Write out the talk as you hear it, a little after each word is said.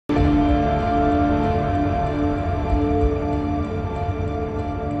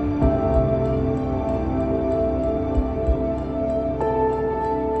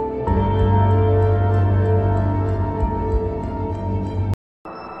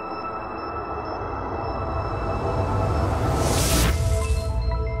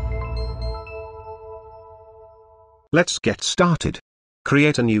Let's get started.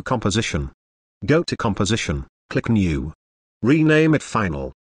 Create a new composition. Go to Composition, click New. Rename it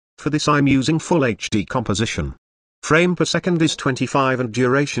Final. For this I'm using Full HD composition. Frame per second is 25 and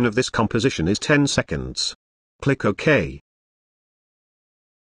duration of this composition is 10 seconds. Click OK.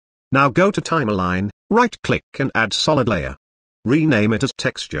 Now go to Timeline, right-click and add Solid Layer. Rename it as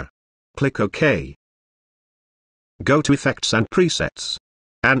Texture. Click OK. Go to Effects and Presets.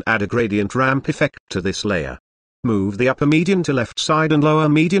 And add a Gradient Ramp effect to this layer. Move the upper median to left side and lower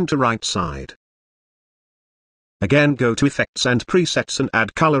median to right side. Again go to Effects and Presets and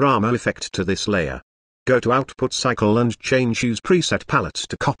add Color Armor effect to this layer. Go to Output Cycle and change Use Preset Palette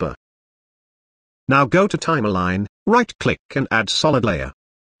to Copper. Now go to Timeline, right-click and add Solid Layer.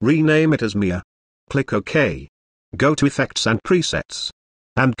 Rename it as Mir. Click OK. Go to Effects and Presets.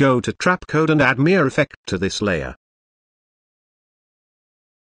 And go to Trapcode and add Mir Effect to this layer.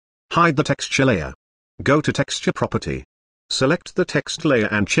 Hide the texture layer. Go to Texture Property. Select the text layer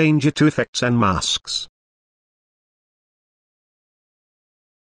and change it to Effects and Masks.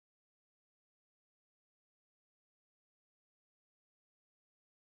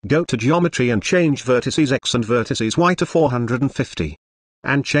 Go to Geometry and change vertices X and vertices Y to 450.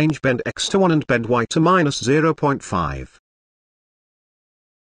 And change Bend X to 1 and Bend Y to -0.5.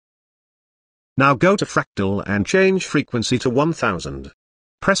 Now go to Fractal and change Frequency to 1000.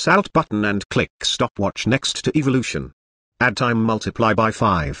 Press Alt button and click Stopwatch next to Evolution. Add Time Multiply by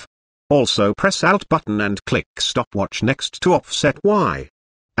 5. Also press Alt button and click Stopwatch next to Offset Y.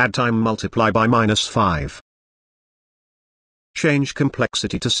 Add Time Multiply by -5. Change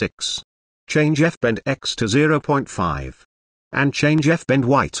Complexity to 6. Change F-Bend X to 0.5. And change F-Bend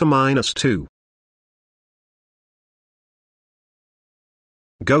Y to -2.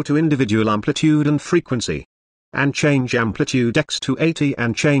 Go to Individual Amplitude and Frequency. And change Amplitude X to 80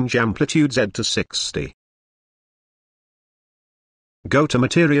 and change Amplitude Z to 60. Go to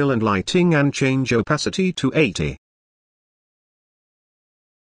Material and Lighting and change Opacity to 80.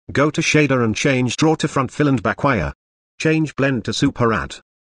 Go to Shader and change Draw to Front Fill and Back Wire. Change Blend to Super Add.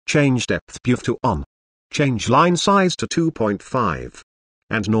 Change Depth Buff to On. Change Line Size to 2.5.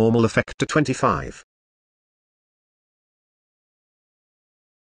 And Normal Effect to 25.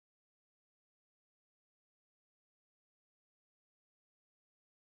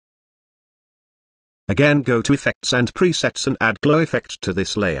 Again go to Effects and Presets and add Glow Effect to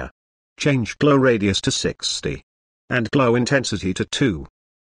this layer. Change Glow Radius to 60. And Glow Intensity to 2.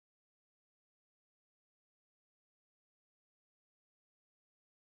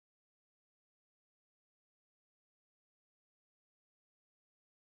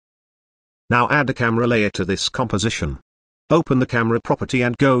 Now add a camera layer to this composition. Open the camera property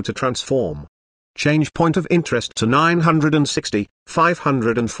and go to Transform. Change Point of Interest to 960,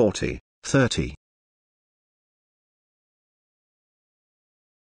 540, 30.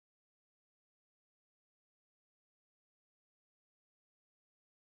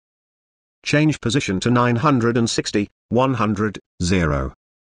 Change Position to 960, 100, 0.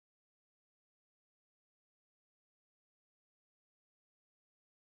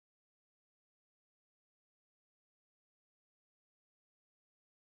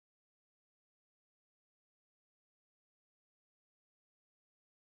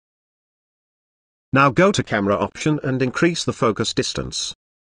 Now go to Camera option and increase the focus distance.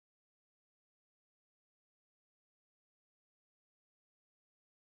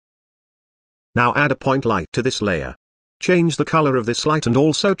 Now add a point light to this layer. Change the color of this light and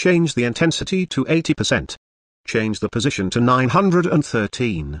also change the intensity to 80%. Change the position to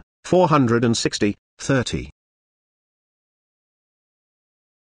 913, 460, 30.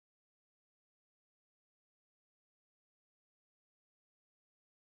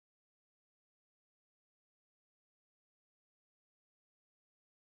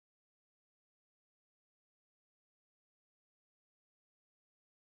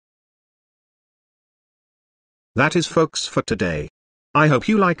 That is folks for today. I hope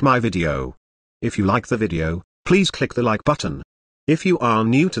you like my video. If you like the video, please click the like button. If you are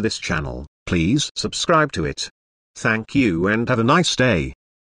new to this channel, please subscribe to it. Thank you and have a nice day.